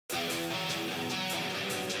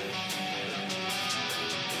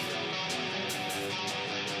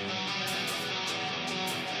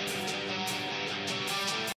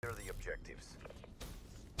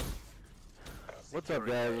What's up,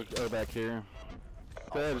 guys? We're back here.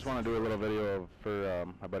 Today I just want to do a little video for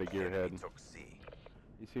my buddy Gearhead.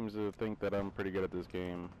 He seems to think that I'm pretty good at this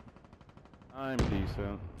game. I'm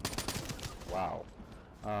decent. Wow.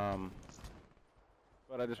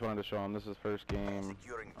 But I just wanted to show him this is first game.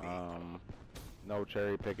 No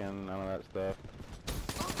cherry picking, none of that stuff.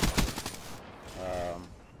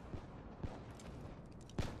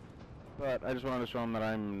 But I just wanted to show him that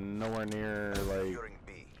I'm nowhere near, like, you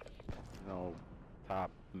know,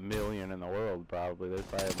 top million in the world, probably. There's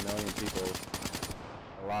probably a million people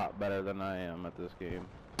a lot better than I am at this game.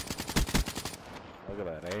 Look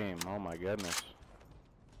at that aim, oh my goodness.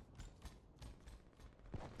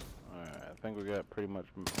 Alright, I think we got pretty much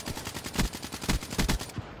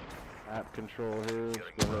map control here.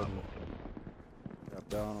 Let's go ahead and drop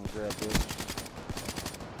down and grab this.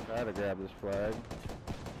 Try to grab this flag.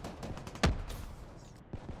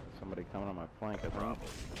 Somebody coming on my flank, I think.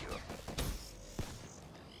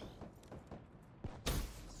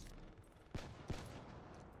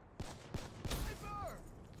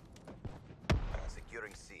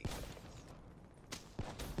 Securing C.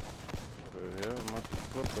 Yeah, must have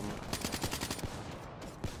flipped them.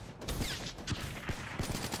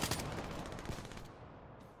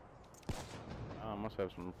 Oh, must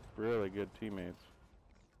have some really good teammates.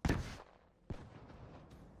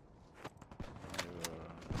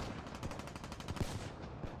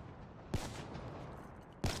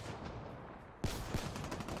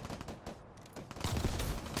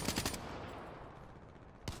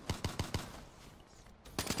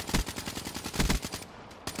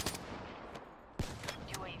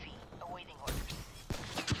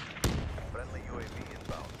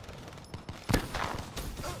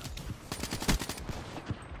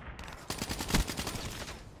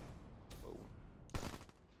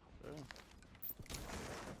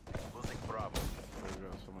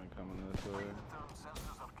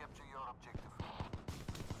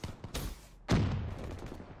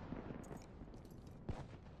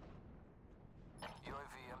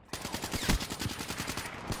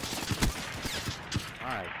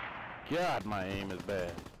 My God, my aim is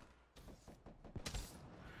bad.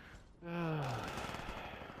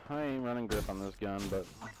 I ain't running grip on this gun, but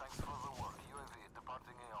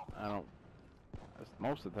I don't.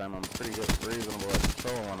 Most of the time, I'm pretty good, reasonable at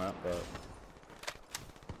controlling it, but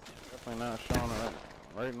definitely not showing it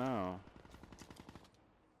right now.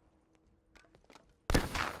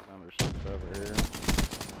 Under 6 over here.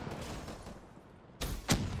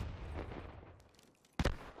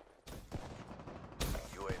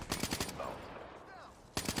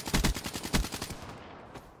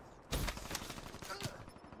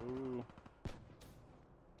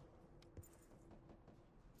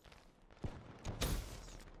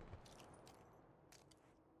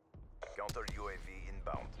 Counter UAV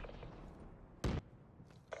inbound.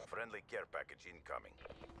 Friendly care package incoming.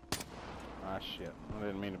 Ah shit, I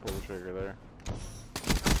didn't mean to pull the trigger there.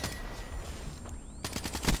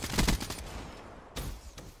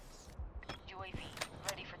 UAV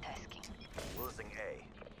ready for tasking. Losing A.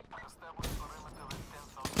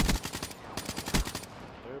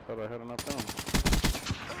 I thought I had enough time.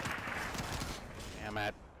 Damn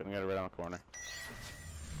it, couldn't get it right on the corner.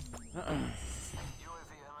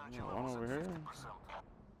 One over here.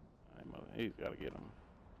 He's got to get him.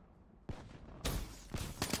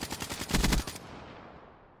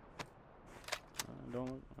 Don't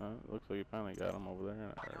look. Looks like he finally got him over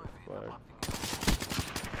there. Flag.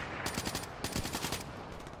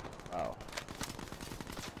 Wow.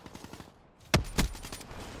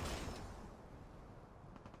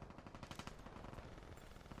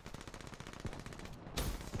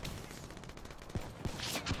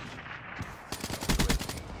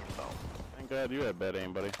 Thank God you had bad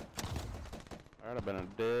aim, buddy. I'd have been a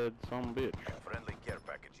dead son of a bitch. Friendly care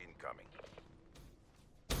package incoming.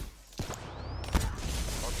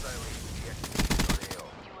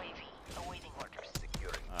 UAV awaiting orders.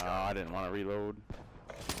 Securing. Oh, I didn't want to reload.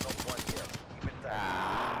 Not one here. Keep it tight.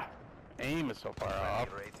 Ah, aim is so far off.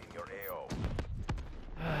 Rate in your AO.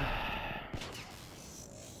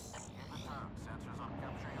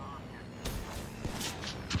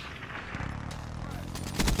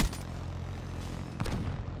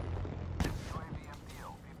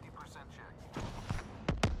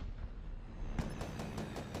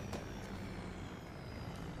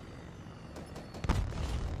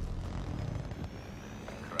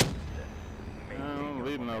 I'm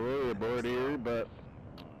leading a little board here, but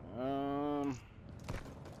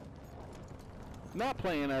not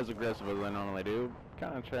playing as aggressive as I normally do.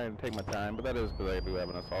 Kind of trying to take my time, but that is because I do have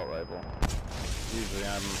an assault rifle. Usually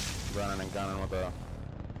I'm running and gunning with a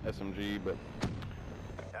SMG, but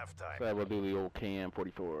time. So we'll do the old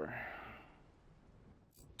KM44.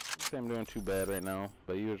 I'm doing too bad right now,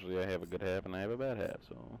 but usually I have a good half and I have a bad half,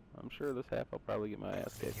 so I'm sure this half I'll probably get my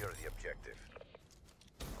ass kicked. Secure the objective.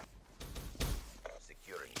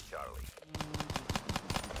 Securing Charlie.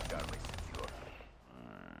 Charlie secure.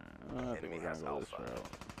 Alright, I think we're gonna go this route.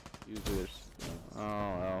 Usually there's... oh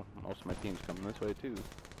well, most of my team's coming this way too.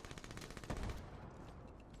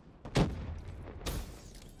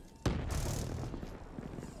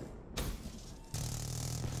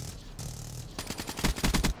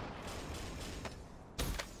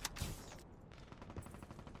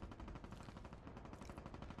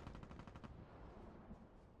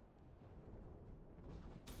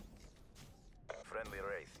 Friendly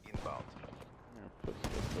Wraith inbound. Put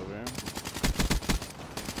this over here.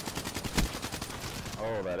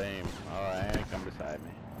 Oh, that aim. Alright, come beside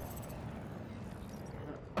me.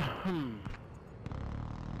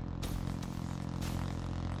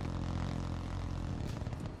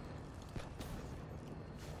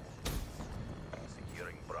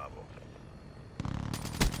 Securing Bravo.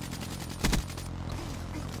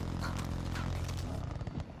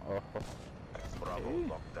 Oh. Bravo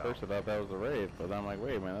locked down. First I thought that was a raid, but then I'm like,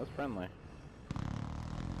 wait a minute, that's friendly.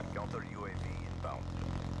 Counter UAV inbound.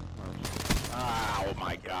 Ah, oh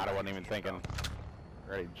my god, I wasn't even thinking.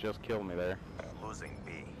 Already just killed me there. Losing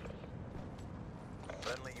B.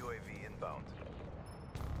 Friendly UAV inbound.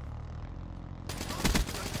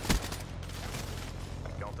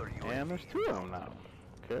 Counter UAV. And there's two of them now.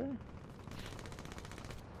 Okay.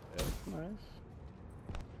 That's nice.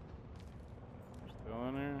 Still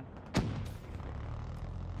in there.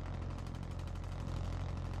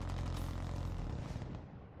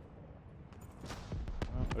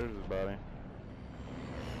 Oh, there's his body.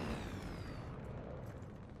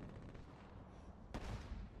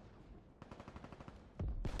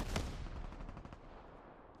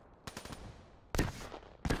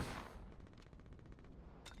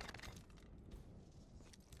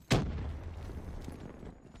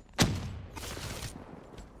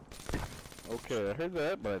 Okay, I heard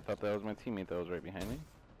that, but I thought that was my teammate that was right behind me.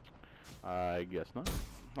 I guess not.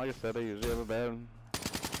 Like I said, I usually have a bad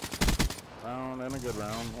round and a good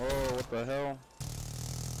round. Oh, what the hell?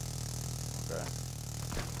 Okay.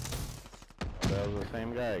 That was the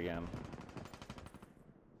same guy again.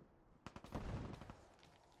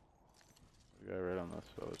 We got right on this,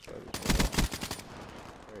 so let's try this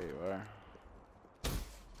one. There you are.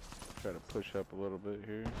 Try to push up a little bit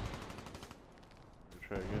here.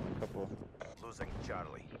 Try to get a couple. Losing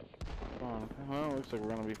Charlie. Spawn. Well, looks like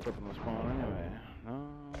we're gonna be flipping the spawn anyway. No.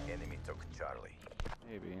 Enemy took Charlie.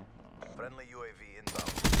 Maybe. Friendly UAV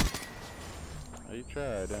inbound. Oh, you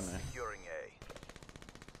tried, didn't you? Securing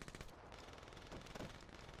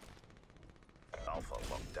A. Alpha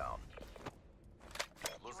locked down.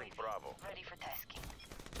 Losing UAV Bravo. ready for tasking.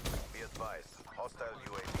 Be advised. Hostile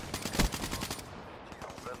UAV.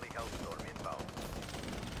 Friendly Hellstorm inbound.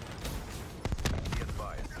 Be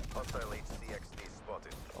advised. Hostile HCXD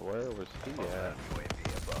spotted. Where was he Hostile at? UAV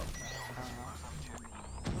above.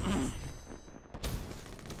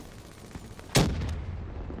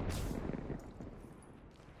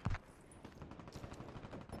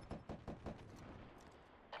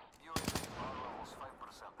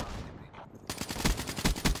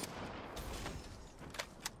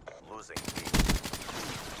 Losing B.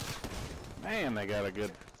 Man, they got a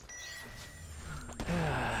good. Friendly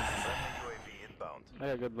UAV inbound. I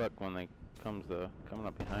got good luck when they coming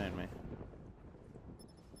up behind me.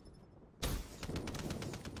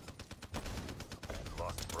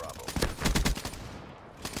 Lost Bravo.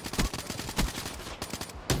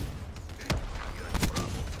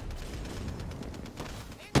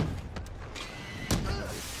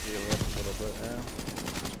 Heal up a little bit now.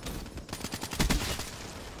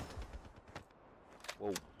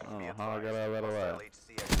 Whoa! I don't know how I got out of that alive.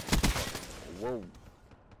 Whoa!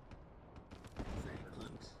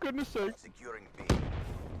 Goodness sake! Securing B.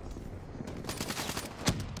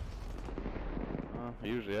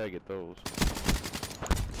 Usually I get those.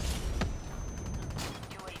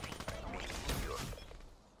 UAV B secure.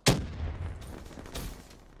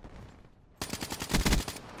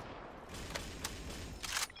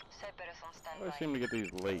 Cerberus on I standby. seem to get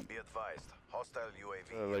these late. Be advised. Hostile UAV.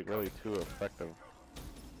 They're like really too effective.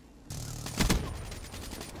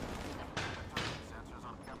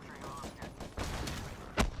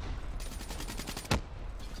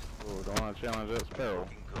 Oh, don't want to challenge that sparrow.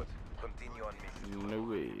 Looking good. Continue on mission. No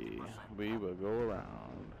way. We will go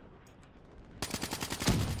around.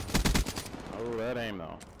 Oh, that aim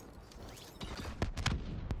though.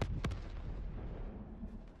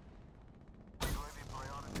 I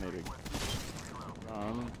need to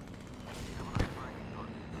run.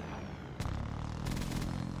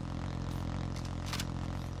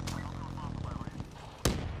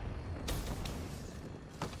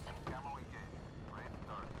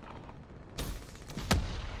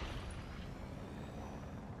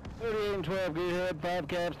 9, 12 good head, 5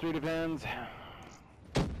 caps, 3 defends.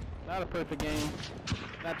 Not a perfect game.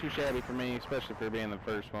 Not too shabby for me, especially for being the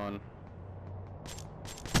first one.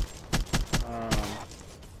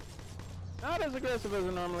 Not as aggressive as I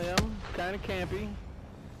normally am. Kind of campy.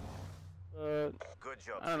 But Good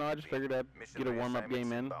job. I don't know. I just figured I'd get a warm-up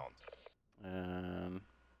game in, Inbound. and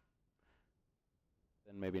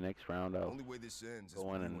then maybe next round I'll Only way this ends is go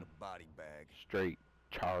when in you and in a body bag. straight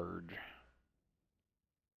charge.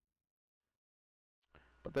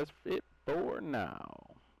 But that's it for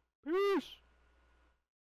now. Peace.